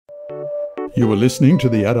You are listening to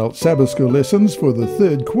the Adult Sabbath School lessons for the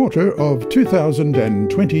third quarter of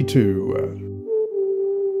 2022.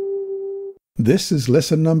 This is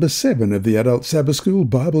lesson number 7 of the Adult Sabbath School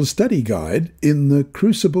Bible Study Guide in the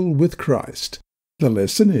Crucible with Christ. The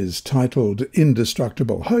lesson is titled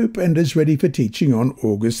Indestructible Hope and is ready for teaching on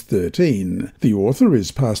August 13. The author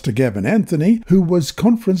is Pastor Gavin Anthony, who was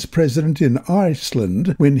conference president in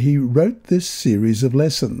Iceland when he wrote this series of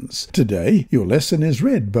lessons. Today, your lesson is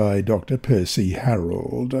read by Dr. Percy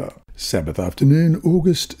Harrold. Sabbath Afternoon,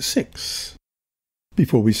 August 6.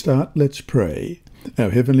 Before we start, let's pray.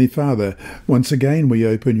 Our Heavenly Father, once again we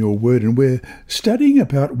open your word and we're studying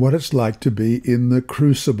about what it's like to be in the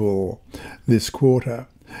crucible this quarter.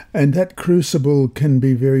 And that crucible can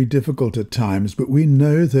be very difficult at times, but we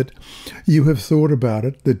know that you have thought about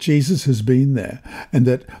it, that Jesus has been there, and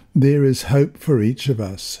that there is hope for each of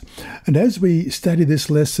us. And as we study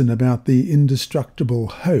this lesson about the indestructible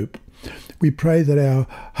hope, we pray that our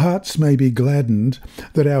hearts may be gladdened,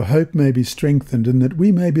 that our hope may be strengthened, and that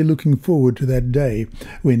we may be looking forward to that day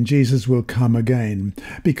when Jesus will come again.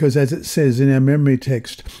 Because as it says in our memory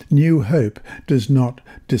text, new hope does not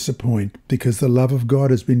disappoint, because the love of God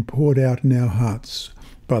has been poured out in our hearts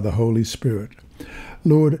by the Holy Spirit.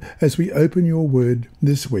 Lord, as we open your word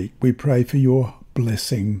this week, we pray for your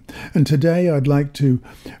blessing. And today I'd like to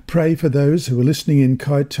pray for those who are listening in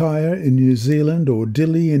Kaitaia in New Zealand, or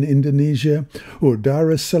Dili in Indonesia, or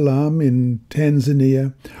Dar es Salaam in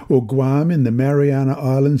Tanzania, or Guam in the Mariana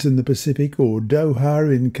Islands in the Pacific, or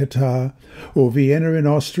Doha in Qatar, or Vienna in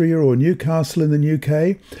Austria, or Newcastle in the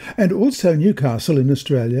UK, and also Newcastle in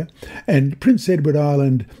Australia, and Prince Edward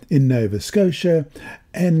Island in Nova Scotia,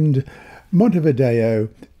 and Montevideo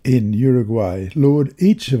in Uruguay. Lord,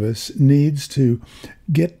 each of us needs to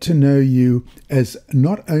get to know you as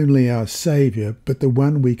not only our Saviour, but the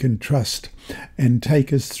one we can trust and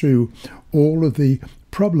take us through all of the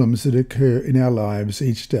problems that occur in our lives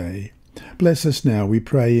each day. Bless us now, we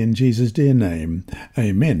pray in Jesus' dear name.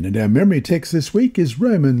 Amen. And our memory text this week is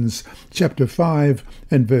Romans chapter 5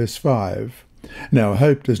 and verse 5. Now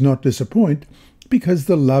hope does not disappoint, because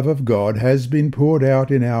the love of God has been poured out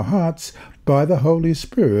in our hearts by the Holy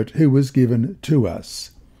Spirit who was given to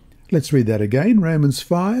us. Let's read that again, Romans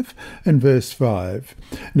 5 and verse 5.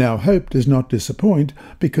 Now hope does not disappoint,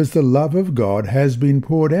 because the love of God has been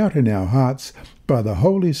poured out in our hearts by the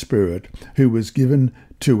Holy Spirit who was given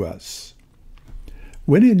to us.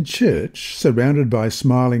 When in church, surrounded by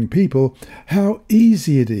smiling people, how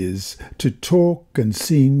easy it is to talk and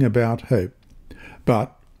sing about hope.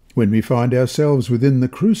 But when we find ourselves within the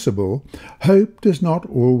crucible, hope does not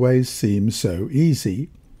always seem so easy.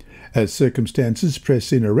 As circumstances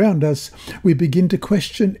press in around us, we begin to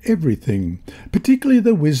question everything, particularly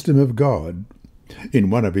the wisdom of God. In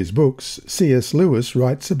one of his books, C.S. Lewis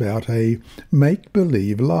writes about a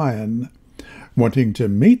make-believe lion. Wanting to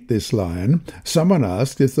meet this lion, someone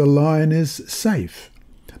asks if the lion is safe.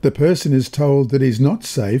 The person is told that he's not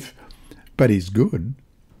safe, but he's good.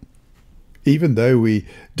 Even though we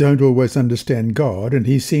don't always understand God and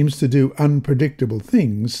he seems to do unpredictable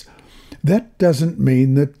things, that doesn't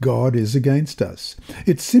mean that God is against us.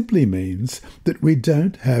 It simply means that we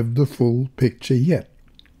don't have the full picture yet.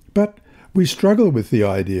 But we struggle with the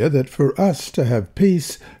idea that for us to have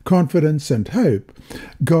peace, confidence and hope,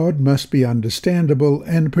 God must be understandable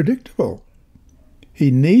and predictable. He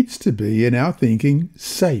needs to be, in our thinking,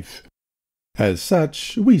 safe. As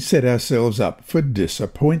such, we set ourselves up for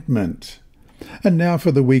disappointment. And now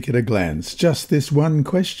for the week at a glance, just this one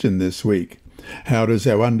question this week. How does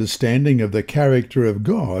our understanding of the character of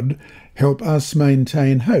God help us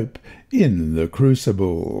maintain hope in the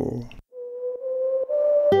crucible?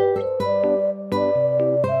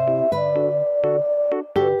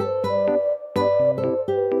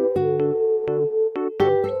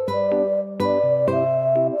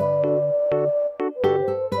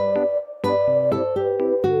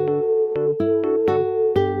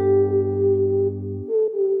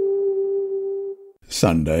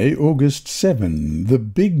 Sunday, August 7, the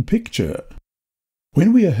big picture.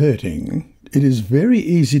 When we are hurting, it is very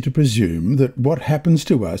easy to presume that what happens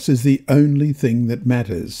to us is the only thing that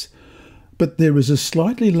matters. But there is a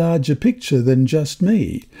slightly larger picture than just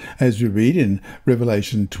me. As we read in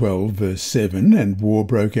Revelation 12, verse 7, and war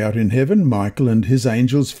broke out in heaven, Michael and his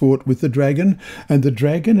angels fought with the dragon, and the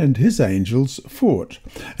dragon and his angels fought.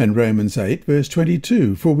 And Romans 8, verse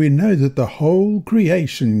 22, for we know that the whole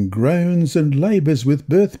creation groans and labours with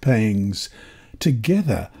birth pangs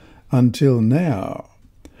together until now.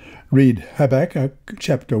 Read Habakkuk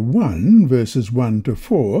chapter 1, verses 1 to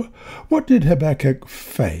 4. What did Habakkuk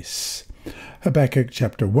face? Habakkuk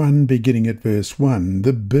chapter 1, beginning at verse 1,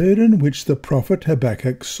 the burden which the prophet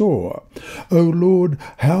Habakkuk saw. O Lord,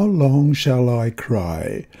 how long shall I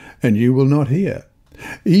cry, and you will not hear?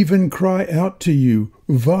 Even cry out to you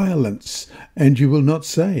violence, and you will not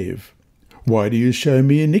save. Why do you show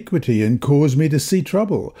me iniquity and cause me to see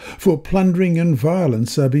trouble? For plundering and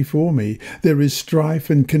violence are before me. There is strife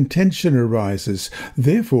and contention arises.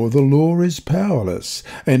 Therefore the law is powerless,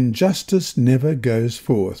 and justice never goes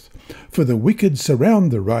forth. For the wicked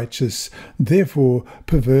surround the righteous, therefore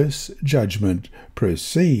perverse judgment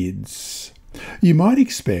proceeds. You might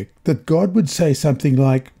expect that God would say something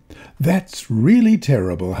like, "That's really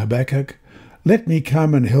terrible, Habakkuk. Let me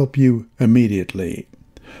come and help you immediately."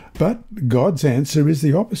 But God's answer is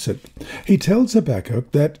the opposite. He tells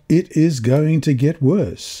Habakkuk that it is going to get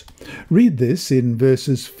worse. Read this in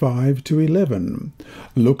verses 5 to 11.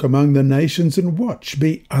 Look among the nations and watch,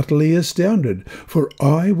 be utterly astounded, for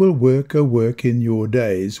I will work a work in your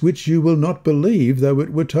days, which you will not believe though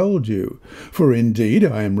it were told you. For indeed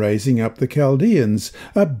I am raising up the Chaldeans,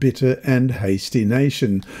 a bitter and hasty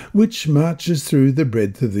nation, which marches through the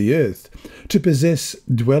breadth of the earth, to possess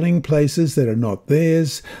dwelling places that are not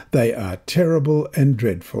theirs. They are terrible and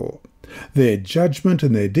dreadful. Their judgment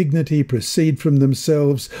and their dignity proceed from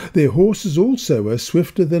themselves. Their horses also are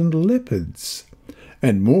swifter than leopards,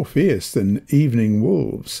 and more fierce than evening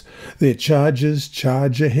wolves. Their chargers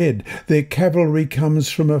charge ahead. Their cavalry comes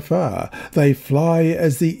from afar. They fly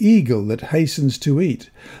as the eagle that hastens to eat.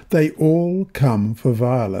 They all come for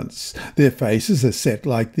violence. Their faces are set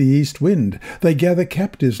like the east wind. They gather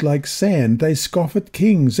captives like sand. They scoff at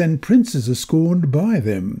kings, and princes are scorned by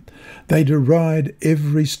them. They deride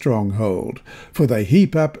every stronghold, for they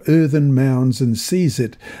heap up earthen mounds and seize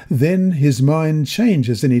it. Then his mind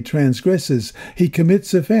changes and he transgresses. He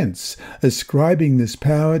commits offence, ascribing this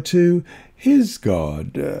power to his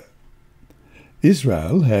God.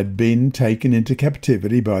 Israel had been taken into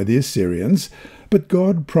captivity by the Assyrians, but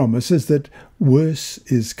God promises that worse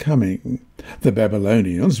is coming. The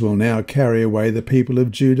Babylonians will now carry away the people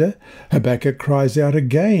of Judah. Habakkuk cries out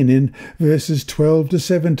again in verses 12 to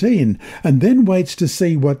 17, and then waits to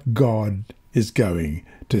see what God is going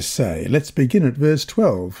to say. Let's begin at verse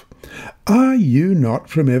 12. Are you not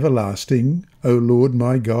from everlasting, O Lord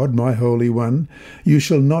my God, my Holy One? You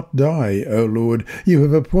shall not die, O Lord. You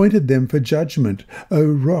have appointed them for judgment. O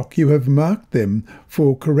Rock, you have marked them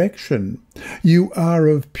for correction. You are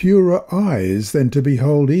of purer eyes than to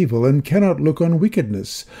behold evil, and cannot look on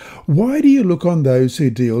wickedness. Why do you look on those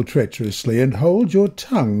who deal treacherously, and hold your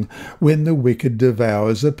tongue when the wicked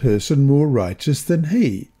devours a person more righteous than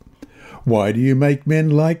he? Why do you make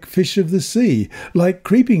men like fish of the sea, like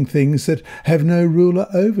creeping things that have no ruler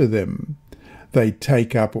over them? They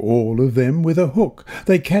take up all of them with a hook.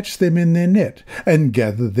 They catch them in their net, and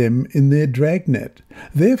gather them in their dragnet.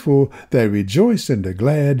 Therefore they rejoice and are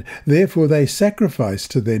glad. Therefore they sacrifice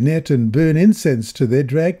to their net, and burn incense to their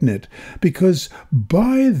dragnet, because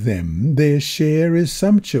by them their share is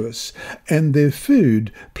sumptuous, and their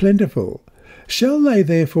food plentiful. Shall they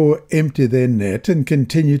therefore empty their net and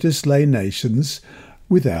continue to slay nations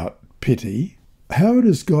without pity? How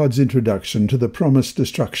does God's introduction to the promised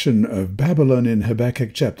destruction of Babylon in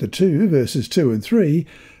Habakkuk chapter 2, verses 2 and 3,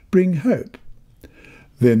 bring hope?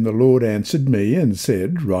 Then the Lord answered me and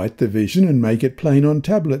said, Write the vision and make it plain on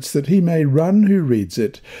tablets, that he may run who reads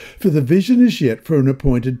it. For the vision is yet for an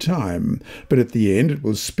appointed time, but at the end it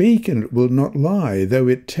will speak, and it will not lie. Though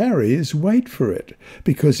it tarries, wait for it,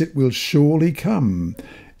 because it will surely come.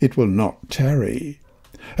 It will not tarry.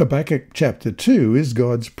 Habakkuk chapter 2 is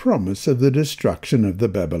God's promise of the destruction of the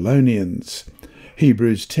Babylonians.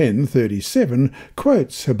 Hebrews 10:37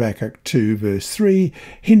 quotes Habakkuk 2 verse 3,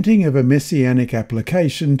 hinting of a messianic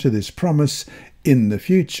application to this promise in the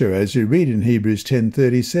future, as you read in Hebrews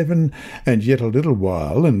 10:37, and yet a little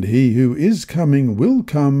while, and he who is coming will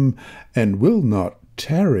come and will not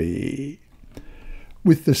tarry.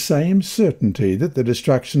 With the same certainty that the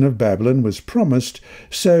destruction of Babylon was promised,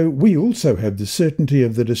 so we also have the certainty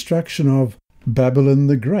of the destruction of Babylon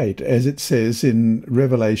the Great, as it says in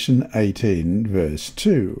Revelation 18, verse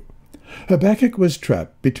 2. Habakkuk was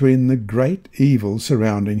trapped between the great evil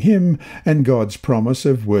surrounding him and God's promise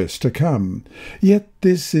of worse to come. Yet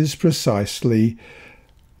this is precisely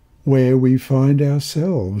where we find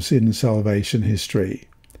ourselves in salvation history.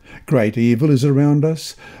 Great evil is around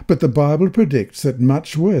us, but the Bible predicts that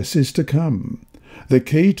much worse is to come. The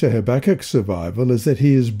key to Habakkuk's survival is that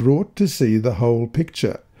he is brought to see the whole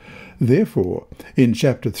picture. Therefore, in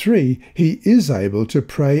chapter 3, he is able to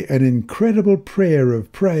pray an incredible prayer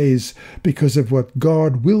of praise because of what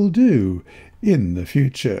God will do in the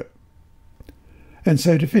future. And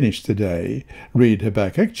so to finish the day, read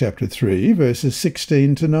Habakkuk chapter 3, verses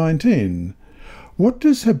 16 to 19. What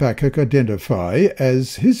does Habakkuk identify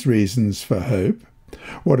as his reasons for hope?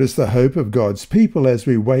 What is the hope of God's people as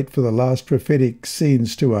we wait for the last prophetic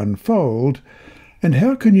scenes to unfold? And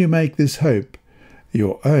how can you make this hope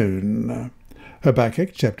your own? Habakkuk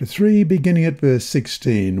chapter 3, beginning at verse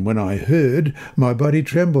 16. When I heard, my body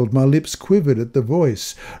trembled, my lips quivered at the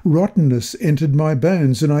voice. Rottenness entered my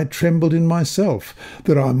bones, and I trembled in myself,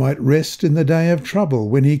 that I might rest in the day of trouble.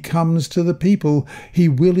 When he comes to the people, he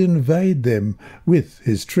will invade them with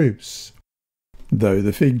his troops. Though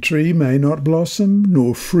the fig tree may not blossom,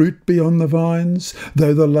 nor fruit be on the vines,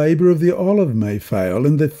 though the labour of the olive may fail,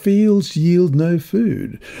 and the fields yield no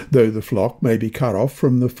food, though the flock may be cut off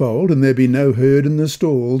from the fold, and there be no herd in the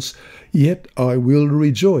stalls, yet I will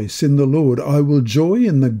rejoice in the Lord. I will joy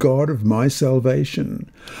in the God of my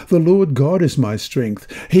salvation. The Lord God is my strength.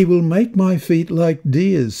 He will make my feet like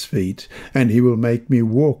deer's feet, and he will make me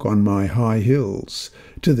walk on my high hills,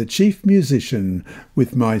 to the chief musician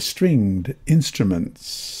with my stringed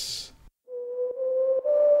instruments.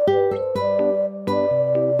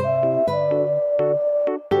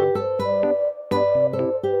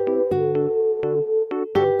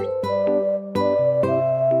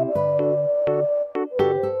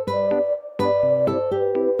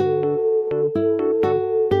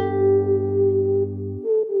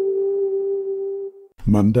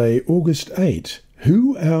 Monday, August 8.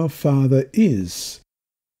 Who our Father is.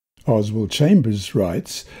 Oswald Chambers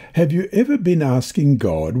writes, "Have you ever been asking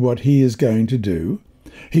God what he is going to do?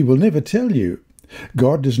 He will never tell you.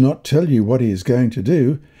 God does not tell you what he is going to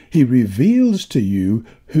do. He reveals to you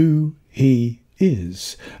who he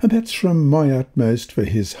is." And that's from my utmost for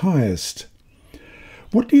his highest.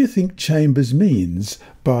 What do you think Chambers means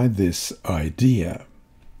by this idea?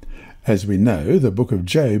 As we know, the book of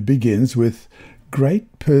Job begins with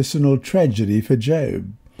great personal tragedy for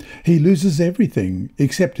Job. He loses everything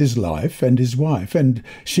except his life and his wife, and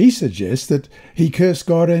she suggests that he curse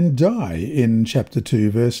God and die in chapter 2,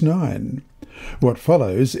 verse 9. What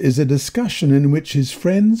follows is a discussion in which his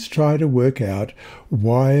friends try to work out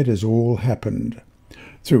why it has all happened.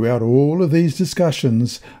 Throughout all of these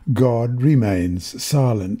discussions, God remains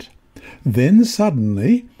silent. Then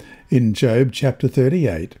suddenly, in Job chapter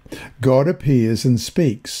 38, God appears and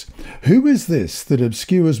speaks. "Who is this that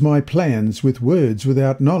obscures my plans with words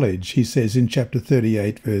without knowledge?" he says in chapter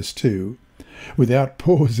 38, verse 2. Without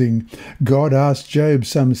pausing, God asks Job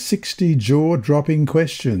some 60 jaw-dropping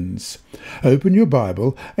questions. Open your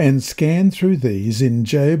Bible and scan through these in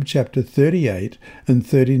Job chapter 38 and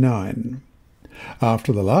 39.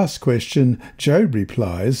 After the last question, Job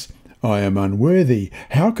replies, "I am unworthy.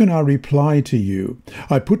 How can I reply to you?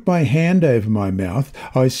 I put my hand over my mouth.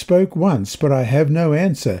 I spoke once, but I have no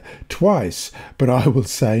answer. Twice, but I will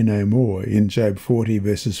say no more," in Job 40,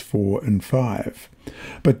 verses 4 and 5.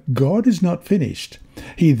 But God is not finished.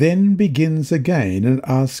 He then begins again and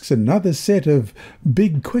asks another set of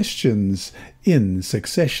big questions in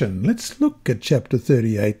succession. Let's look at chapter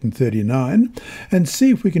 38 and 39 and see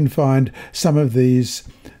if we can find some of these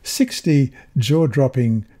 60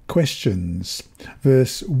 jaw-dropping questions.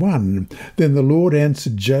 Verse 1, "Then the Lord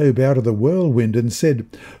answered Job out of the whirlwind and said,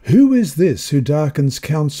 Who is this who darkens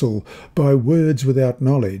counsel by words without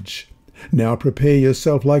knowledge? Now prepare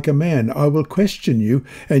yourself like a man. I will question you,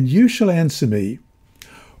 and you shall answer me.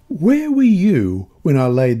 Where were you when I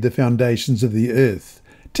laid the foundations of the earth?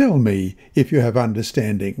 Tell me, if you have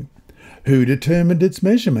understanding. Who determined its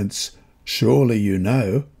measurements? Surely you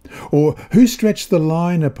know. Or who stretched the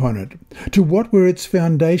line upon it? To what were its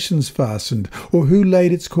foundations fastened? Or who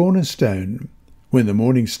laid its cornerstone? When the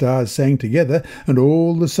morning stars sang together, and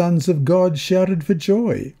all the sons of God shouted for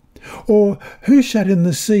joy? Or who shut in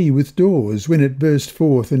the sea with doors, when it burst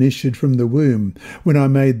forth and issued from the womb, when I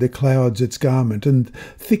made the clouds its garment, and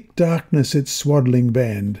thick darkness its swaddling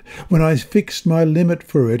band, when I fixed my limit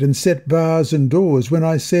for it, and set bars and doors, when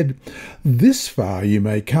I said, This far you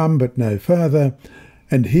may come, but no farther,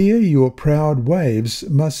 and here your proud waves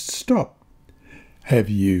must stop? Have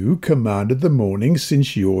you commanded the morning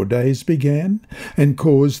since your days began, and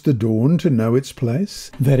caused the dawn to know its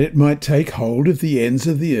place, that it might take hold of the ends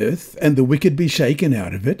of the earth, and the wicked be shaken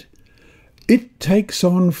out of it? It takes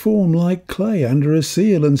on form like clay under a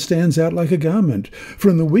seal, and stands out like a garment.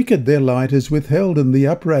 From the wicked their light is withheld, and the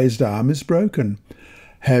upraised arm is broken.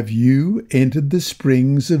 Have you entered the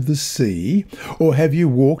springs of the sea, or have you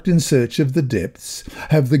walked in search of the depths?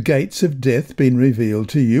 Have the gates of death been revealed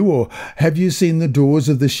to you, or have you seen the doors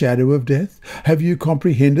of the shadow of death? Have you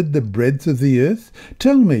comprehended the breadth of the earth?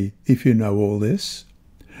 Tell me if you know all this.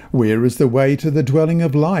 Where is the way to the dwelling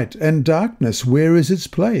of light? And darkness, where is its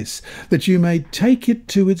place? That you may take it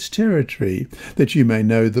to its territory, that you may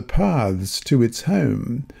know the paths to its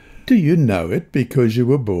home. Do you know it because you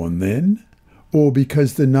were born then? Or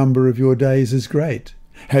because the number of your days is great?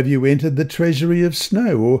 Have you entered the treasury of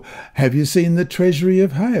snow, or have you seen the treasury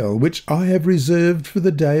of hail, which I have reserved for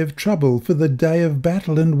the day of trouble, for the day of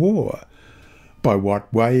battle and war? By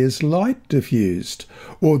what way is light diffused,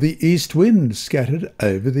 or the east wind scattered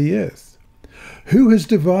over the earth? Who has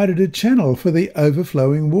divided a channel for the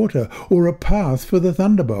overflowing water, or a path for the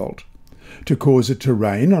thunderbolt? To cause it to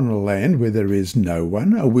rain on a land where there is no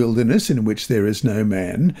one, a wilderness in which there is no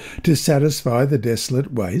man, to satisfy the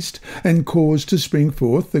desolate waste, and cause to spring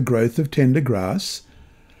forth the growth of tender grass?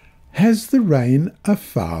 Has the rain a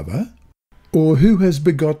father? Or who has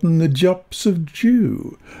begotten the drops of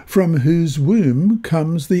dew, from whose womb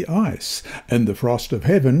comes the ice, and the frost of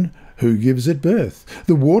heaven, who gives it birth?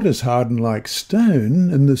 The waters harden like stone,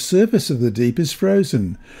 and the surface of the deep is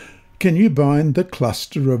frozen. Can you bind the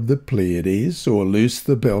cluster of the Pleiades, or loose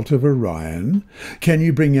the belt of Orion? Can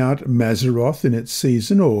you bring out Mazzaroth in its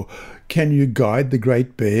season, or can you guide the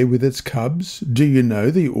great bear with its cubs? Do you know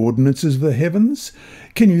the ordinances of the heavens?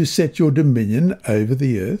 Can you set your dominion over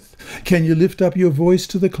the earth? Can you lift up your voice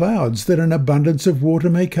to the clouds, that an abundance of water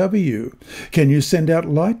may cover you? Can you send out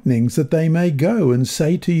lightnings, that they may go and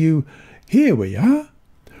say to you, "Here we are"?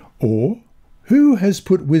 Or, who has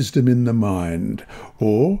put wisdom in the mind?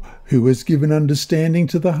 Or who has given understanding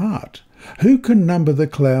to the heart? Who can number the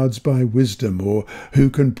clouds by wisdom? Or who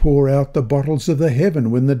can pour out the bottles of the heaven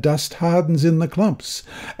when the dust hardens in the clumps,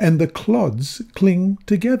 and the clods cling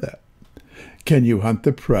together? Can you hunt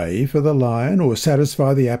the prey for the lion, or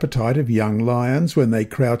satisfy the appetite of young lions when they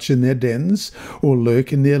crouch in their dens, or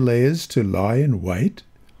lurk in their lairs to lie in wait?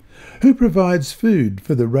 Who provides food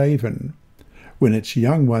for the raven, when its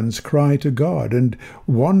young ones cry to God and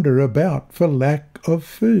wander about for lack of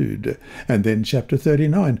food? And then chapter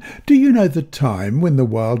 39, do you know the time when the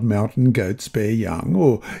wild mountain goats bear young?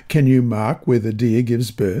 Or can you mark where the deer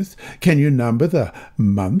gives birth? Can you number the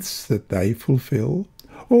months that they fulfill?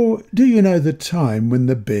 Or do you know the time when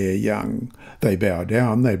the bear young? They bow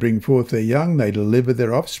down, they bring forth their young, they deliver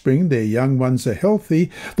their offspring, their young ones are healthy,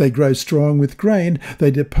 they grow strong with grain, they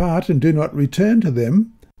depart and do not return to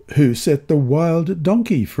them. Who set the wild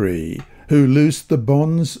donkey free? Who loosed the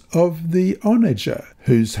bonds of the onager?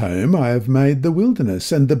 Whose home I have made the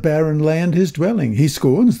wilderness, and the barren land his dwelling. He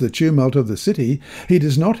scorns the tumult of the city. He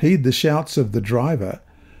does not heed the shouts of the driver.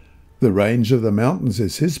 The range of the mountains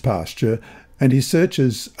is his pasture, and he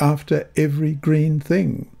searches after every green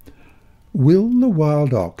thing. Will the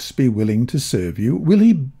wild ox be willing to serve you? Will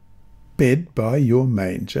he bed by your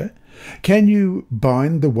manger? Can you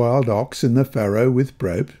bind the wild ox in the furrow with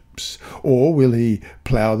ropes, or will he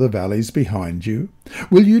plough the valleys behind you?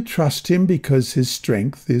 Will you trust him because his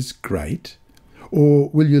strength is great?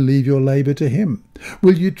 Or will you leave your labour to him?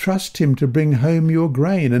 Will you trust him to bring home your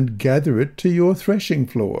grain and gather it to your threshing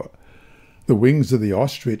floor? The wings of the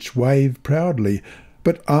ostrich wave proudly,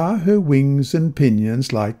 but are her wings and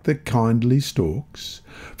pinions like the kindly storks?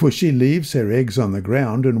 For she leaves her eggs on the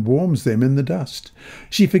ground and warms them in the dust.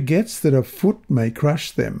 She forgets that a foot may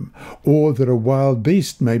crush them, or that a wild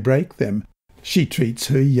beast may break them. She treats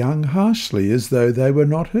her young harshly as though they were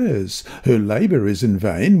not hers. Her labour is in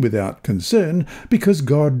vain without concern, because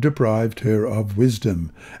God deprived her of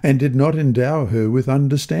wisdom, and did not endow her with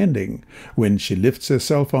understanding. When she lifts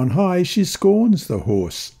herself on high, she scorns the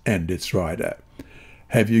horse and its rider.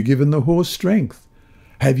 Have you given the horse strength?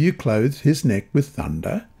 Have you clothed his neck with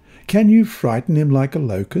thunder? Can you frighten him like a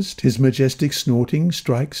locust? His majestic snorting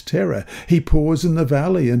strikes terror. He paws in the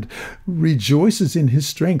valley and rejoices in his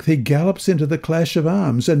strength. He gallops into the clash of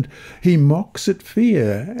arms, and he mocks at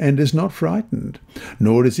fear and is not frightened,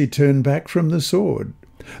 nor does he turn back from the sword.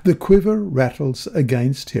 The quiver rattles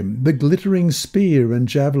against him, the glittering spear and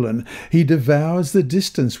javelin. He devours the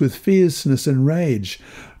distance with fierceness and rage,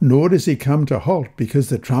 nor does he come to halt because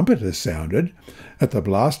the trumpet has sounded. At the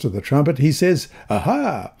blast of the trumpet he says,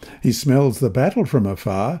 "Aha!" He smells the battle from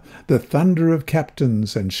afar, the thunder of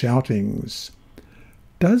captains and shoutings.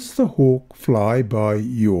 Does the hawk fly by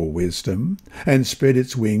your wisdom, and spread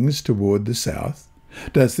its wings toward the south?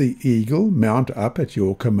 Does the eagle mount up at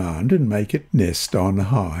your command and make it nest on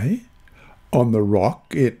high? On the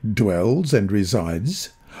rock it dwells and resides,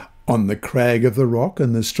 on the crag of the rock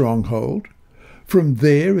and the stronghold. From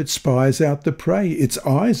there it spies out the prey, its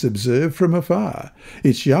eyes observe from afar.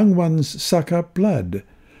 Its young ones suck up blood,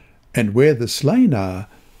 and where the slain are,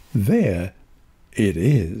 there it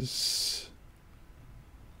is.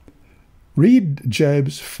 Read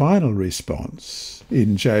Job's final response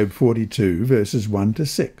in Job 42, verses 1 to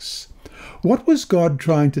 6. What was God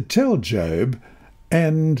trying to tell Job,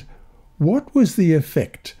 and what was the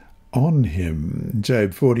effect on him?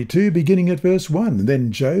 Job 42, beginning at verse 1.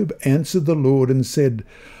 Then Job answered the Lord and said,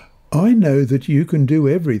 I know that you can do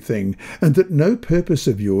everything, and that no purpose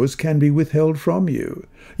of yours can be withheld from you.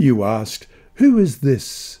 You asked, Who is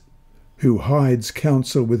this who hides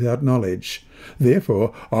counsel without knowledge?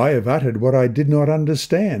 Therefore I have uttered what I did not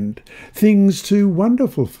understand, things too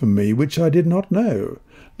wonderful for me which I did not know.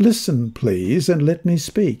 Listen, please, and let me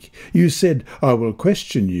speak. You said, I will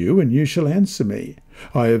question you, and you shall answer me.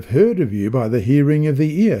 I have heard of you by the hearing of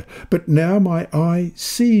the ear, but now my eye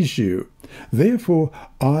sees you. Therefore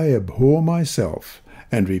I abhor myself,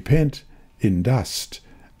 and repent in dust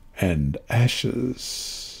and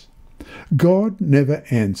ashes. God never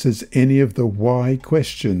answers any of the why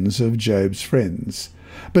questions of Job's friends.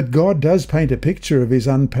 But God does paint a picture of his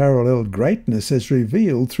unparalleled greatness as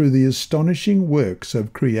revealed through the astonishing works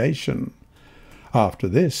of creation. After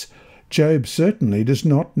this, Job certainly does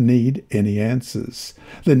not need any answers.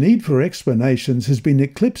 The need for explanations has been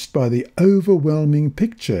eclipsed by the overwhelming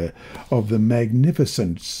picture of the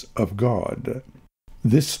magnificence of God.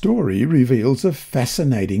 This story reveals a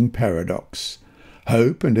fascinating paradox.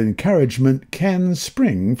 Hope and encouragement can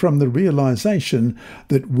spring from the realization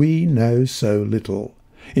that we know so little.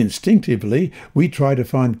 Instinctively, we try to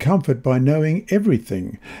find comfort by knowing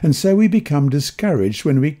everything, and so we become discouraged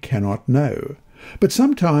when we cannot know. But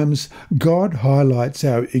sometimes God highlights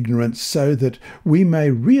our ignorance so that we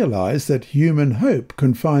may realize that human hope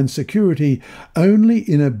can find security only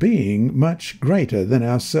in a being much greater than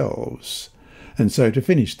ourselves. And so to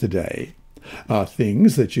finish today, are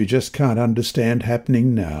things that you just can't understand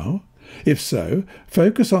happening now? If so,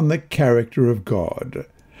 focus on the character of God.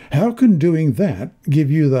 How can doing that give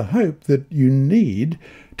you the hope that you need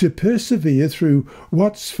to persevere through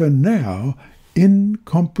what's for now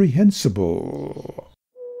incomprehensible?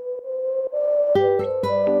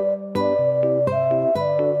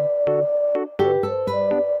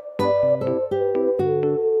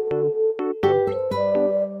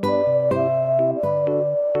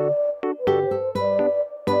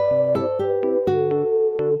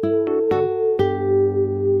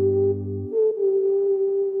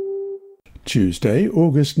 Tuesday,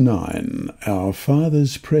 August 9. Our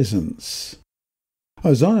Father's Presence.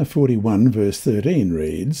 Isaiah 41 verse 13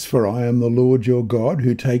 reads, For I am the Lord your God,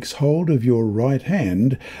 who takes hold of your right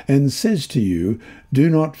hand, and says to you, Do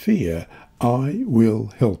not fear, I will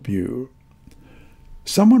help you.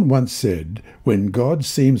 Someone once said, When God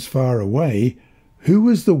seems far away, who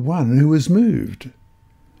is the one who is moved?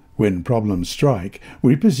 When problems strike,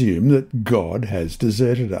 we presume that God has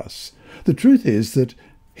deserted us. The truth is that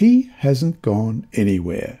He hasn't gone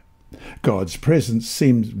anywhere. God's presence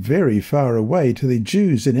seems very far away to the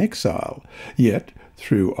Jews in exile, yet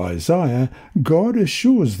through Isaiah, God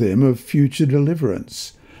assures them of future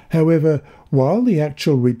deliverance. However, while the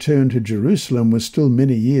actual return to Jerusalem was still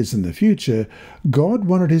many years in the future, God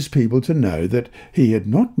wanted his people to know that he had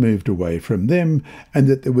not moved away from them and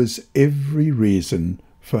that there was every reason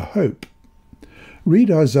for hope. Read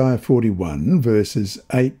Isaiah 41, verses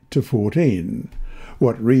 8 to 14.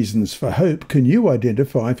 What reasons for hope can you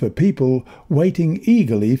identify for people waiting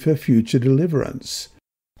eagerly for future deliverance?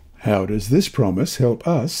 How does this promise help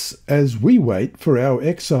us as we wait for our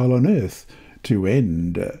exile on earth to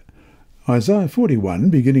end? Isaiah 41,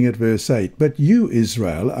 beginning at verse 8, But you,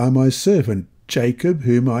 Israel, are my servant, Jacob,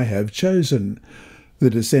 whom I have chosen, the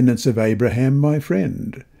descendants of Abraham, my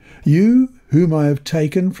friend. You, whom I have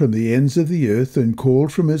taken from the ends of the earth and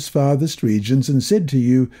called from its farthest regions, and said to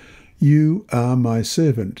you, You are my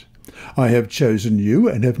servant. I have chosen you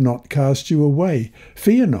and have not cast you away.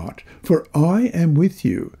 Fear not, for I am with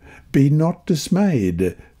you. Be not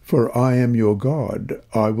dismayed, for I am your God.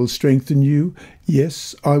 I will strengthen you.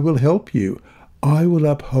 Yes, I will help you. I will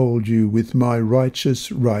uphold you with my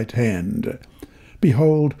righteous right hand.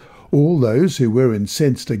 Behold, all those who were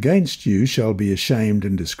incensed against you shall be ashamed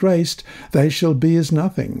and disgraced. They shall be as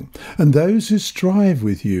nothing. And those who strive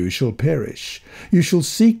with you shall perish. You shall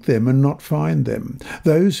seek them and not find them.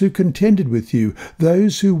 Those who contended with you,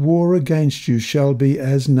 those who war against you shall be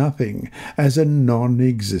as nothing, as a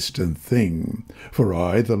non-existent thing. For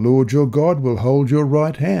I, the Lord your God, will hold your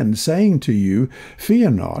right hand, saying to you,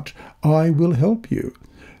 Fear not, I will help you.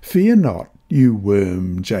 Fear not, you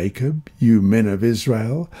worm Jacob, you men of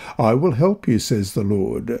Israel, I will help you, says the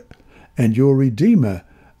Lord, and your Redeemer,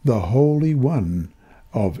 the Holy One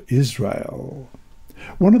of Israel.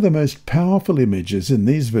 One of the most powerful images in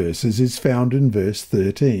these verses is found in verse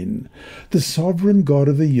 13. The sovereign God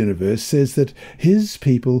of the universe says that his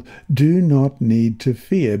people do not need to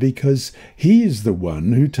fear because he is the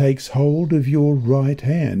one who takes hold of your right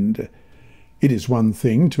hand. It is one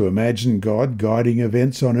thing to imagine God guiding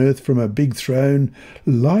events on earth from a big throne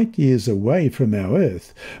light years away from our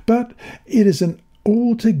earth, but it is an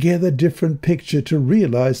altogether different picture to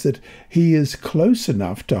realize that he is close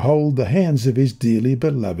enough to hold the hands of his dearly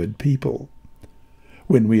beloved people.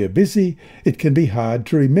 When we are busy, it can be hard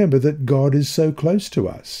to remember that God is so close to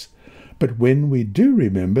us. But when we do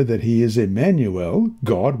remember that he is Emmanuel,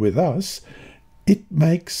 God with us, it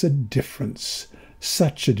makes a difference,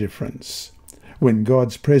 such a difference. When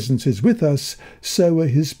God's presence is with us, so are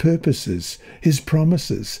his purposes, his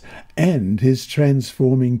promises, and his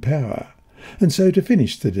transforming power. And so to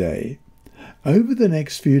finish the day, over the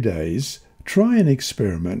next few days, try an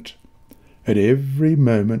experiment. At every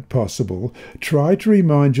moment possible, try to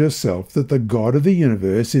remind yourself that the God of the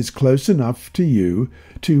universe is close enough to you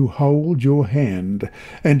to hold your hand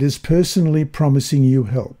and is personally promising you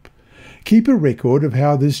help. Keep a record of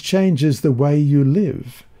how this changes the way you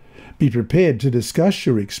live. Be prepared to discuss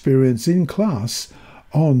your experience in class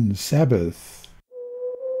on Sabbath.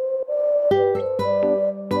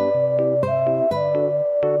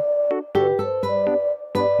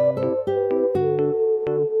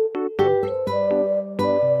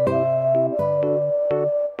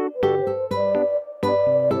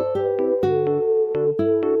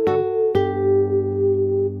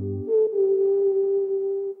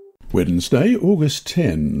 Wednesday, August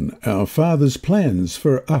 10, Our Father's Plans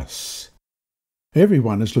for Us.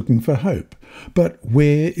 Everyone is looking for hope, but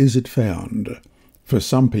where is it found? For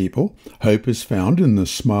some people, hope is found in the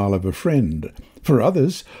smile of a friend. For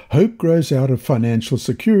others, hope grows out of financial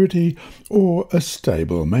security or a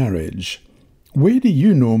stable marriage. Where do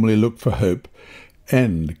you normally look for hope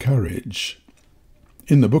and courage?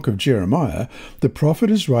 In the book of Jeremiah, the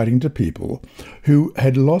prophet is writing to people who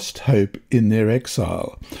had lost hope in their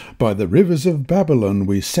exile. By the rivers of Babylon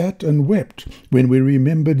we sat and wept when we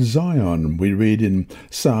remembered Zion, we read in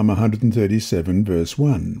Psalm 137, verse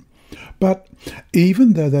 1. But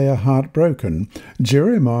even though they are heartbroken,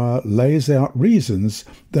 Jeremiah lays out reasons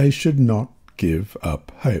they should not give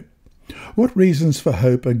up hope. What reasons for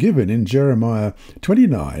hope are given in Jeremiah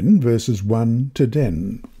 29, verses 1 to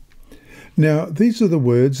 10? Now, these are the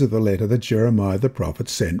words of the letter that Jeremiah the prophet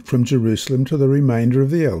sent from Jerusalem to the remainder of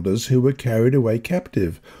the elders who were carried away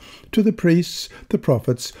captive, to the priests, the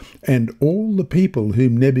prophets, and all the people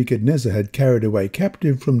whom Nebuchadnezzar had carried away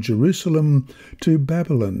captive from Jerusalem to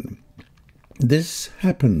Babylon. This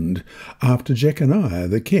happened after Jeconiah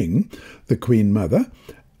the king, the queen mother,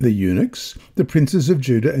 the eunuchs, the princes of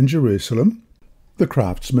Judah and Jerusalem, the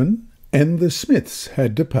craftsmen, and the smiths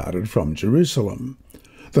had departed from Jerusalem.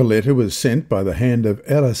 The letter was sent by the hand of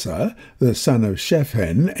Elasah, the son of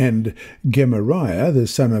Shaphan, and Gemariah, the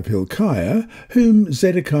son of Hilkiah, whom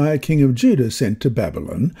Zedekiah king of Judah sent to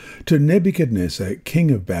Babylon, to Nebuchadnezzar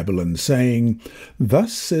king of Babylon, saying,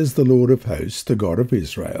 Thus says the Lord of hosts, the God of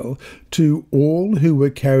Israel, to all who were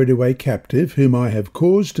carried away captive, whom I have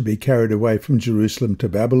caused to be carried away from Jerusalem to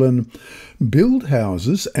Babylon, build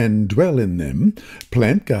houses and dwell in them,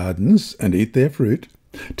 plant gardens and eat their fruit,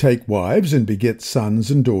 take wives and beget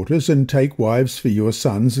sons and daughters, and take wives for your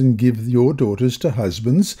sons and give your daughters to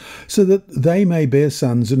husbands, so that they may bear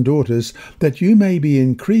sons and daughters, that you may be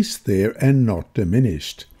increased there and not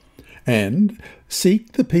diminished. And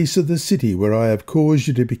seek the peace of the city where I have caused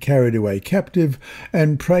you to be carried away captive,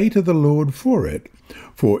 and pray to the Lord for it,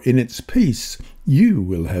 for in its peace you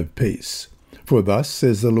will have peace. For thus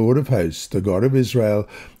says the Lord of hosts, the God of Israel,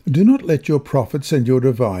 Do not let your prophets and your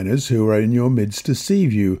diviners who are in your midst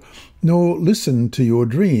deceive you, nor listen to your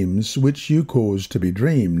dreams which you cause to be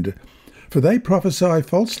dreamed. For they prophesy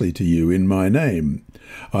falsely to you in my name.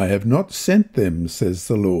 I have not sent them, says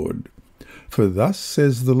the Lord. For thus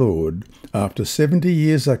says the Lord, after 70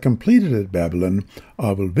 years are completed at Babylon,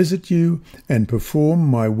 I will visit you and perform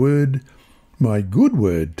my good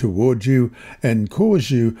word toward you, and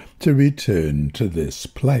cause you to return to this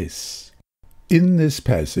place. In this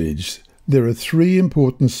passage, there are three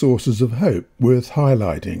important sources of hope worth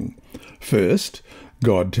highlighting. First,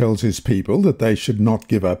 God tells his people that they should not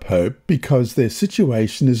give up hope because their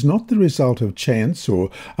situation is not the result of chance or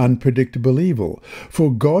unpredictable evil.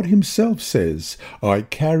 For God himself says, I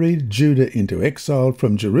carried Judah into exile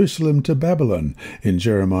from Jerusalem to Babylon, in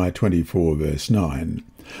Jeremiah 24, verse 9.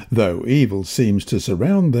 Though evil seems to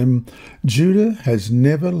surround them, Judah has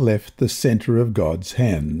never left the center of God's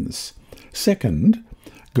hands. Second,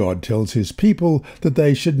 God tells his people that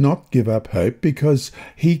they should not give up hope because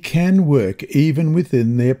he can work even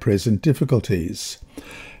within their present difficulties.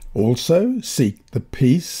 Also, seek the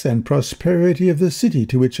peace and prosperity of the city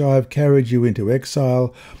to which I have carried you into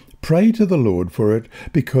exile. Pray to the Lord for it,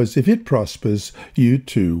 because if it prospers, you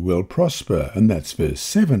too will prosper. And that's verse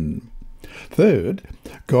 7. Third,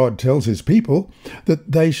 God tells his people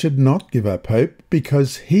that they should not give up hope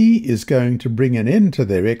because he is going to bring an end to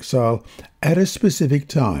their exile at a specific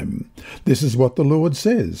time. This is what the Lord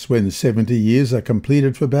says: when 70 years are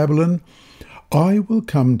completed for Babylon, I will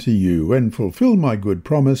come to you and fulfill my good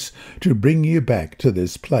promise to bring you back to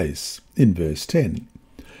this place, in verse 10.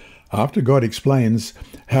 After God explains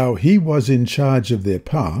how he was in charge of their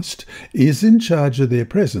past, is in charge of their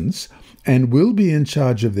present, and will be in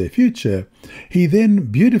charge of their future, he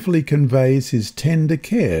then beautifully conveys his tender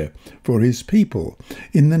care for his people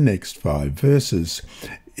in the next 5 verses,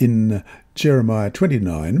 in Jeremiah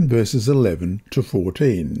 29, verses 11 to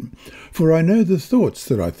 14. For I know the thoughts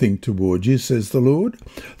that I think toward you, says the Lord,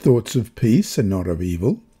 thoughts of peace and not of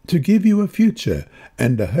evil, to give you a future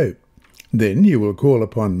and a hope. Then you will call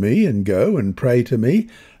upon me and go and pray to me,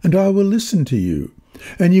 and I will listen to you.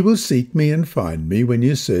 And you will seek me and find me when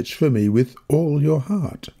you search for me with all your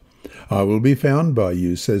heart. I will be found by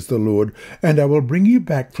you, says the Lord, and I will bring you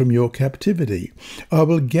back from your captivity. I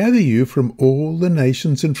will gather you from all the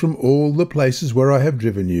nations and from all the places where I have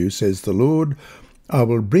driven you, says the Lord. I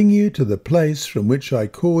will bring you to the place from which I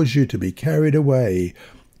cause you to be carried away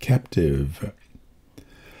captive.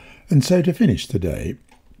 And so to finish the day,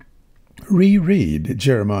 reread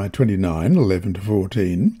Jeremiah 29, 11 to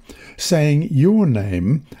 14, saying your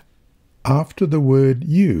name after the word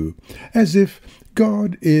you, as if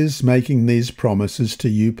God is making these promises to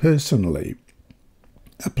you personally.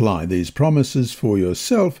 Apply these promises for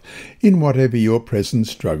yourself in whatever your present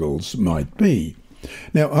struggles might be.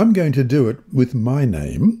 Now, I'm going to do it with my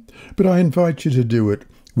name, but I invite you to do it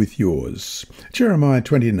with yours. Jeremiah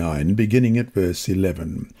 29, beginning at verse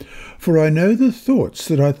 11. For I know the thoughts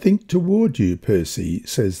that I think toward you, Percy,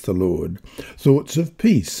 says the Lord, thoughts of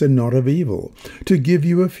peace and not of evil, to give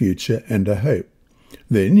you a future and a hope.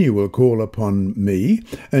 Then you will call upon me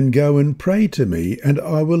and go and pray to me, and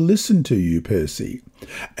I will listen to you, Percy.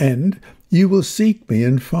 And you will seek me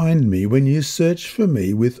and find me when you search for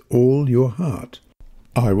me with all your heart.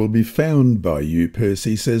 I will be found by you,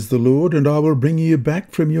 Percy, says the Lord, and I will bring you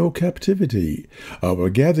back from your captivity. I will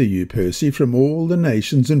gather you, Percy, from all the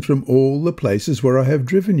nations and from all the places where I have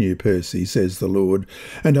driven you, Percy, says the Lord,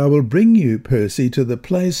 and I will bring you, Percy, to the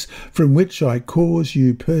place from which I cause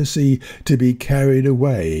you, Percy, to be carried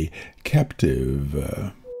away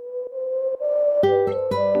captive.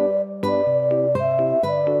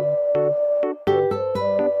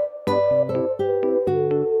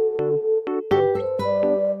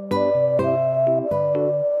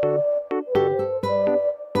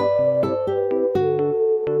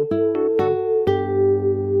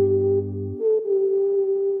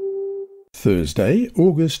 Thursday,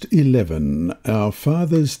 August 11, Our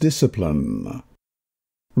Father's Discipline.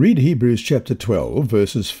 Read Hebrews chapter 12,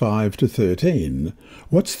 verses 5 to 13.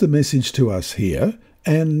 What's the message to us here,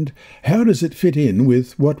 and how does it fit in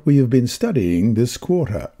with what we have been studying this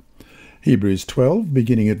quarter? Hebrews 12,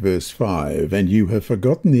 beginning at verse 5, And you have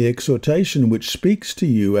forgotten the exhortation which speaks to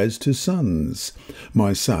you as to sons.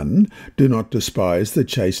 My son, do not despise the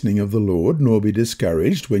chastening of the Lord, nor be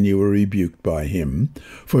discouraged when you are rebuked by him.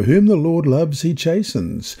 For whom the Lord loves he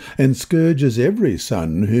chastens, and scourges every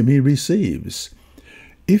son whom he receives.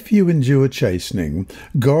 If you endure chastening,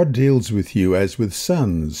 God deals with you as with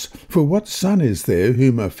sons. For what son is there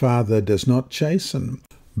whom a father does not chasten?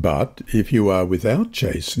 But if you are without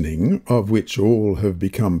chastening, of which all have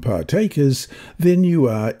become partakers, then you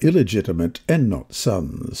are illegitimate and not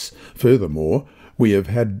sons. Furthermore, we have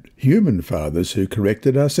had human fathers who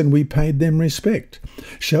corrected us, and we paid them respect.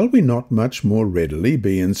 Shall we not much more readily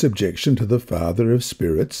be in subjection to the Father of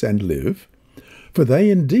spirits and live? For they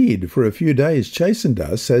indeed for a few days chastened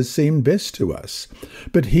us as seemed best to us,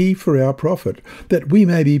 but he for our profit, that we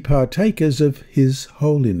may be partakers of his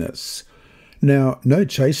holiness. Now, no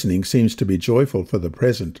chastening seems to be joyful for the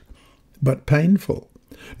present, but painful.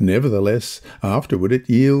 Nevertheless, afterward it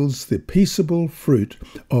yields the peaceable fruit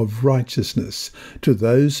of righteousness to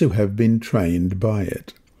those who have been trained by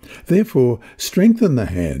it. Therefore, strengthen the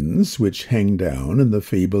hands which hang down and the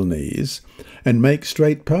feeble knees, and make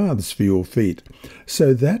straight paths for your feet,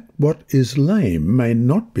 so that what is lame may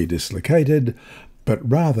not be dislocated, but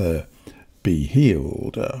rather be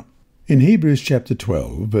healed. In Hebrews chapter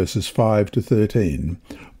 12, verses 5 to 13,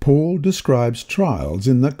 Paul describes trials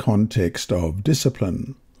in the context of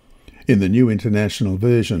discipline. In the New International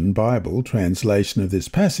Version Bible translation of this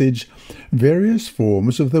passage, various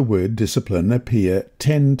forms of the word discipline appear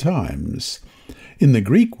 10 times. In the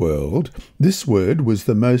Greek world, this word was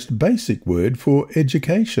the most basic word for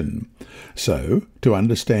education. So, to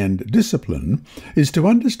understand discipline is to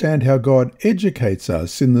understand how God educates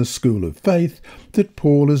us in the school of faith that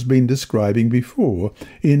Paul has been describing before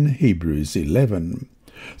in Hebrews 11.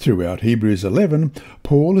 Throughout Hebrews 11,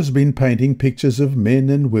 Paul has been painting pictures of men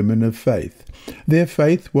and women of faith. Their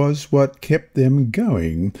faith was what kept them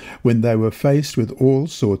going when they were faced with all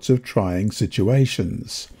sorts of trying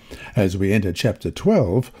situations. As we enter chapter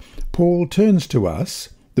 12, Paul turns to us,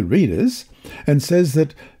 the readers, and says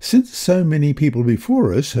that since so many people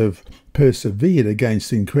before us have persevered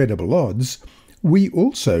against incredible odds, we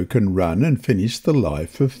also can run and finish the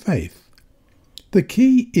life of faith. The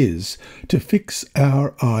key is to fix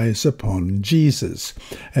our eyes upon Jesus,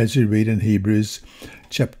 as you read in Hebrews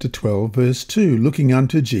chapter 12, verse 2, looking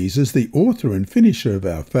unto Jesus, the author and finisher of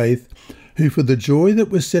our faith, who for the joy that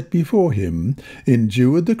was set before him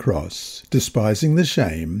endured the cross, despising the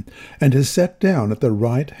shame, and has sat down at the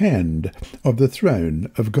right hand of the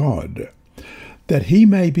throne of God, that he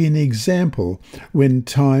may be an example when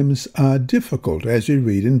times are difficult, as we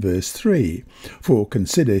read in verse 3. For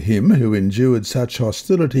consider him who endured such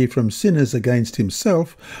hostility from sinners against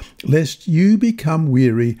himself, lest you become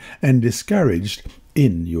weary and discouraged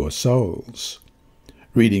in your souls.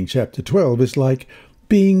 Reading chapter 12 is like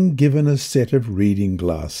being given a set of reading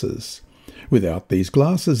glasses. Without these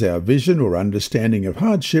glasses, our vision or understanding of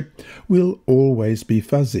hardship will always be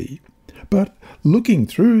fuzzy. But looking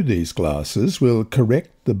through these glasses will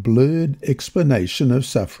correct the blurred explanation of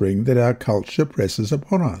suffering that our culture presses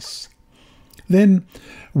upon us. Then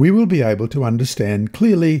we will be able to understand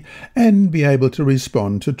clearly and be able to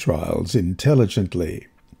respond to trials intelligently.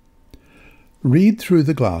 Read through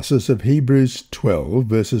the glasses of Hebrews 12,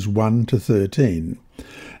 verses 1 to 13.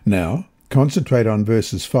 Now, concentrate on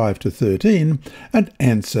verses 5 to 13 and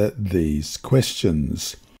answer these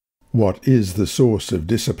questions. What is the source of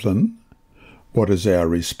discipline? What is our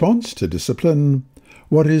response to discipline?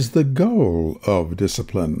 What is the goal of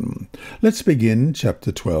discipline? Let's begin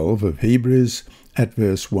chapter 12 of Hebrews at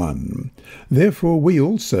verse 1. Therefore we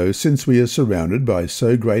also, since we are surrounded by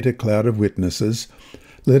so great a cloud of witnesses,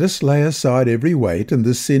 let us lay aside every weight and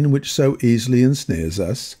the sin which so easily ensnares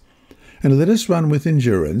us, and let us run with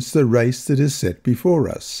endurance the race that is set before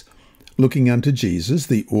us, looking unto Jesus,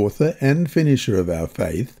 the author and finisher of our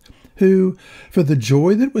faith, who, for the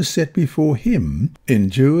joy that was set before him,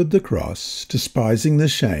 endured the cross, despising the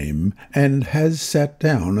shame, and has sat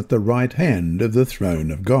down at the right hand of the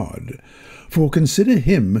throne of God. For consider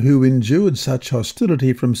him who endured such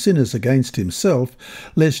hostility from sinners against himself,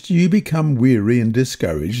 lest you become weary and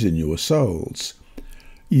discouraged in your souls.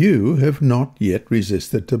 You have not yet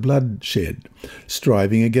resisted to bloodshed,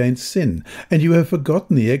 striving against sin, and you have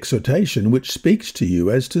forgotten the exhortation which speaks to you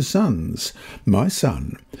as to sons. My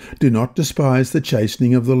son, do not despise the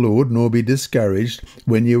chastening of the Lord, nor be discouraged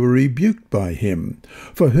when you are rebuked by him.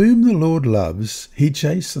 For whom the Lord loves, he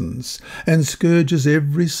chastens, and scourges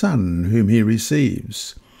every son whom he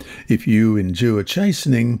receives. If you endure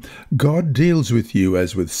chastening, God deals with you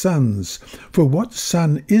as with sons. For what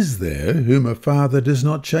son is there whom a father does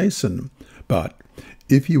not chasten? But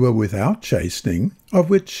if you are without chastening, of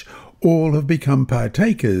which all have become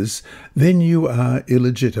partakers, then you are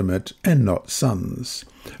illegitimate and not sons.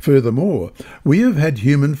 Furthermore, we have had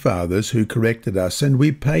human fathers who corrected us, and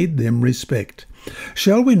we paid them respect.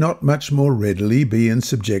 Shall we not much more readily be in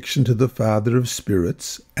subjection to the Father of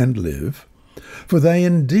spirits and live? For they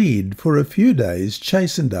indeed for a few days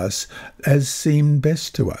chastened us as seemed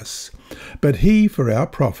best to us, but he for our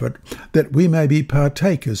profit, that we may be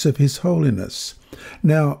partakers of his holiness.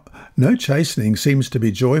 Now no chastening seems to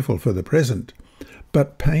be joyful for the present,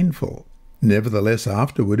 but painful. Nevertheless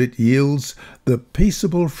afterward it yields the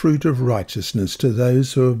peaceable fruit of righteousness to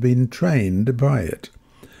those who have been trained by it.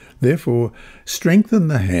 Therefore strengthen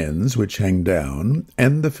the hands which hang down,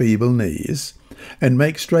 and the feeble knees, and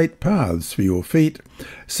make straight paths for your feet,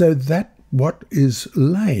 so that what is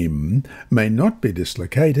lame may not be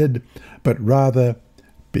dislocated, but rather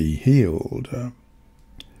be healed.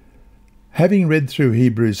 Having read through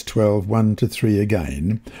Hebrews 12, 1-3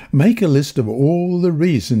 again, make a list of all the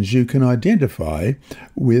reasons you can identify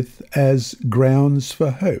with as grounds for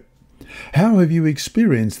hope. How have you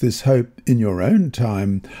experienced this hope in your own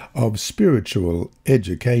time of spiritual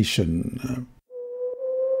education?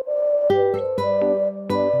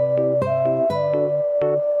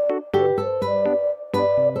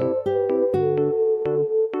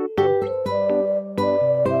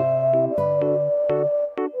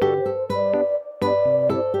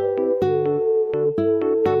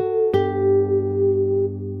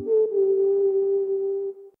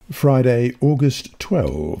 Friday, August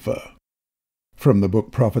 12. From the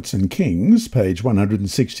book Prophets and Kings, page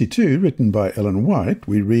 162, written by Ellen White,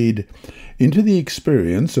 we read, "Into the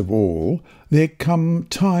experience of all there come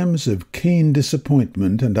times of keen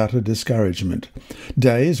disappointment and utter discouragement,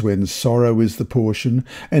 days when sorrow is the portion,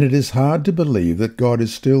 and it is hard to believe that God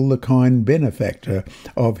is still the kind benefactor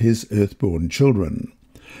of his earthborn children.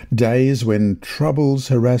 Days when troubles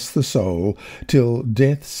harass the soul till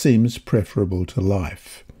death seems preferable to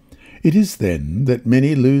life. It is then that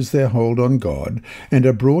many lose their hold on God and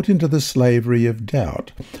are brought into the slavery of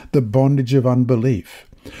doubt, the bondage of unbelief.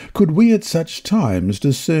 Could we at such times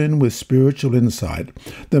discern with spiritual insight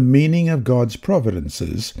the meaning of God's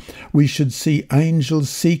providences, we should see angels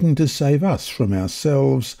seeking to save us from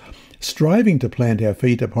ourselves, striving to plant our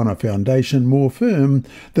feet upon a foundation more firm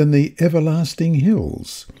than the everlasting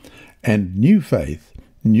hills, and new faith,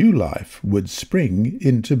 new life would spring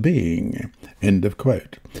into being." End of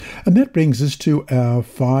quote. And that brings us to our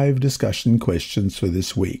 5 discussion questions for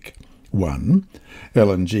this week. 1.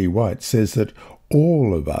 Ellen G. White says that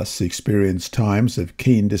all of us experience times of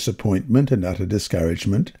keen disappointment and utter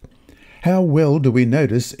discouragement. How well do we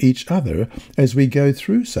notice each other as we go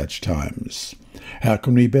through such times? How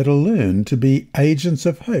can we better learn to be agents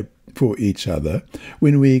of hope for each other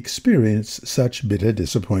when we experience such bitter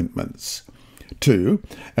disappointments? 2.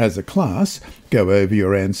 As a class, go over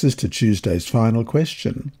your answers to Tuesday's final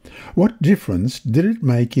question. What difference did it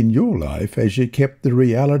make in your life as you kept the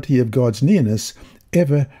reality of God's nearness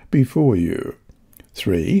ever before you?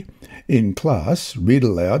 3. In class, read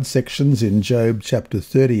aloud sections in Job chapter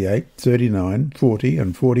 38, 39, 40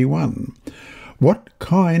 and 41. What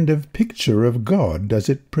kind of picture of God does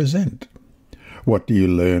it present? What do you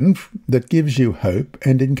learn that gives you hope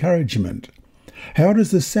and encouragement? How does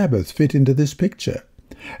the Sabbath fit into this picture?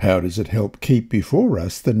 How does it help keep before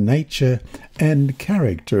us the nature and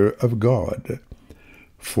character of God?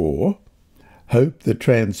 4. Hope that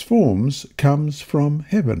transforms comes from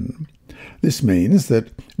heaven. This means that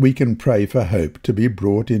we can pray for hope to be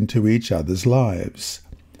brought into each other's lives.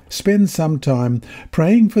 Spend some time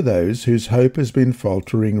praying for those whose hope has been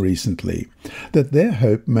faltering recently, that their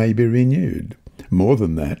hope may be renewed. More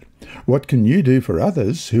than that, what can you do for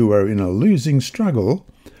others who are in a losing struggle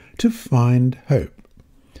to find hope?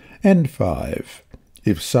 And 5.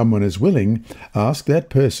 If someone is willing, ask that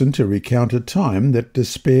person to recount a time that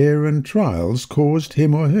despair and trials caused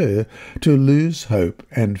him or her to lose hope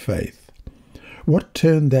and faith. What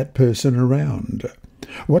turned that person around?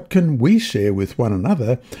 What can we share with one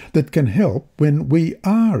another that can help when we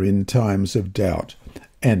are in times of doubt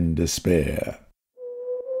and despair?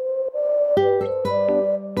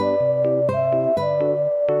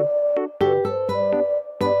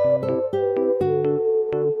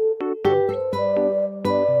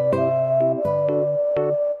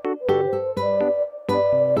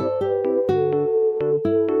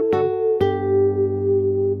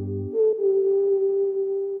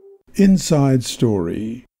 Inside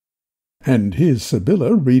Story. And here's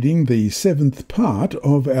Sibylla reading the 7th part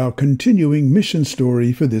of our continuing mission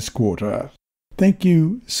story for this quarter. Thank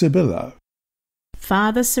you, Sibylla.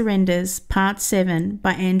 Father Surrenders, Part 7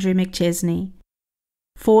 by Andrew McChesney.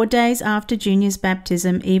 4 days after Junior's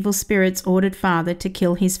baptism, evil spirits ordered Father to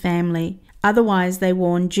kill his family. Otherwise, they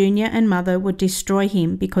warned Junior and Mother would destroy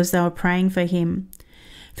him because they were praying for him.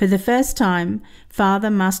 For the first time, Father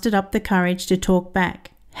mustered up the courage to talk back.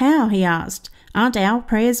 "How?" he asked. "Aren't our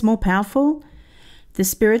prayers more powerful?" The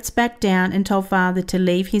spirits backed down and told Father to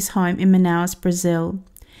leave his home in Manaus, Brazil.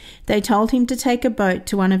 They told him to take a boat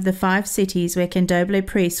to one of the 5 cities where candomblé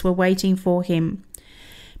priests were waiting for him.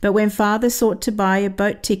 But when Father sought to buy a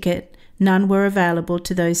boat ticket, none were available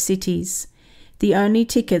to those cities. The only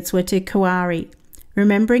tickets were to Kauai.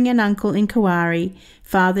 Remembering an uncle in Kauai,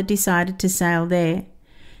 Father decided to sail there.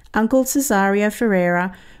 Uncle Cesario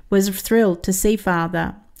Ferreira was thrilled to see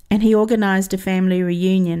Father, and he organized a family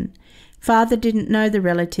reunion. Father didn't know the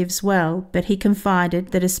relatives well, but he confided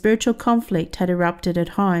that a spiritual conflict had erupted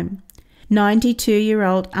at home.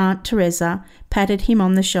 92-year-old Aunt Teresa patted him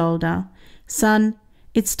on the shoulder. "Son,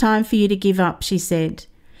 it's time for you to give up," she said.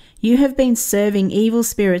 "You have been serving evil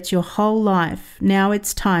spirits your whole life. Now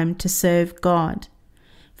it's time to serve God."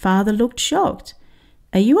 Father looked shocked.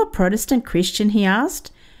 "Are you a Protestant Christian?" he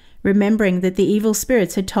asked, remembering that the evil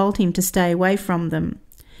spirits had told him to stay away from them.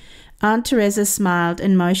 Aunt Teresa smiled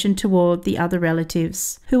and motioned toward the other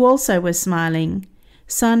relatives, who also were smiling.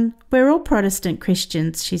 "Son, we're all Protestant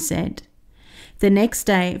Christians," she said. The next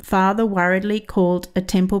day, Father worriedly called a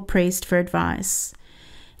temple priest for advice.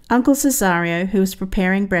 Uncle Cesario, who was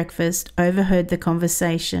preparing breakfast, overheard the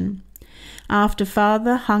conversation. After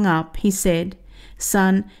Father hung up, he said,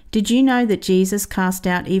 "Son, did you know that Jesus cast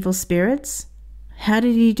out evil spirits?" "How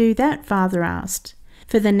did he do that?" Father asked.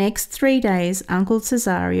 For the next 3 days, Uncle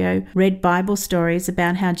Cesario read Bible stories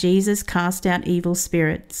about how Jesus cast out evil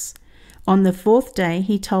spirits. On the 4th day,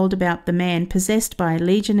 he told about the man possessed by a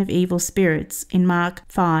legion of evil spirits in Mark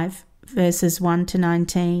 5, verses 1 to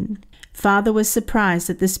 19. Father was surprised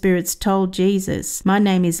that the spirits told Jesus, "My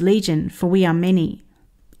name is Legion, for we are many,"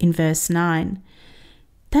 in verse 9.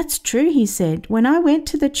 "That's true," he said. "When I went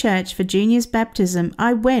to the church for Junior's baptism,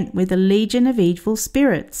 I went with a legion of evil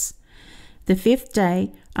spirits." The 5th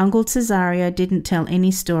day, Uncle Cesario didn't tell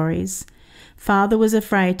any stories. Father was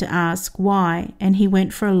afraid to ask why, and he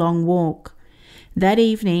went for a long walk. That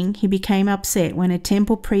evening, he became upset when a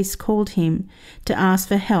temple priest called him to ask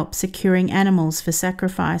for help securing animals for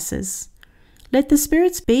sacrifices. "Let the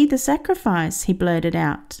spirits be the sacrifice," he blurted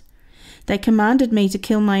out. "They commanded me to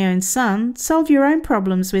kill my own son. Solve your own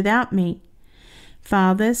problems without me."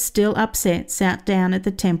 Father, still upset, sat down at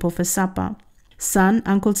the temple for supper. "Son,"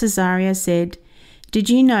 Uncle Cesario said, "did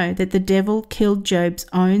you know that the devil killed Job's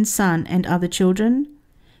own son and other children?"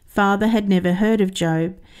 Father had never heard of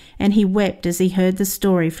Job, and he wept as he heard the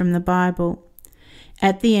story from the Bible.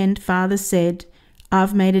 At the end, Father said,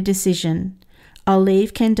 "I've made a decision. I'll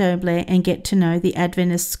leave Candomblé and get to know the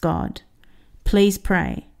Adventist God. Please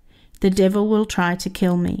pray. The devil will try to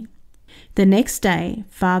kill me." The next day,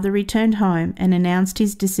 Father returned home and announced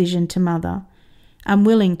his decision to Mother. "I'm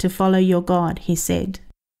willing to follow your God," he said.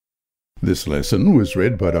 This lesson was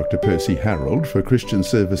read by Dr. Percy Harrold for Christian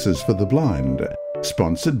Services for the Blind.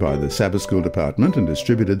 Sponsored by the Sabbath School Department and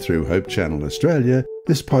distributed through Hope Channel Australia,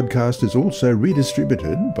 this podcast is also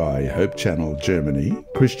redistributed by Hope Channel Germany,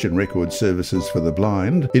 Christian Record Services for the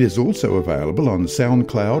Blind. It is also available on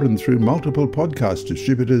SoundCloud and through multiple podcast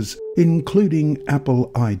distributors, including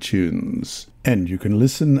Apple iTunes. And you can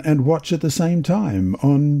listen and watch at the same time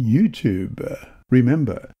on YouTube.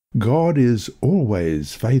 Remember, God is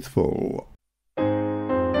always faithful.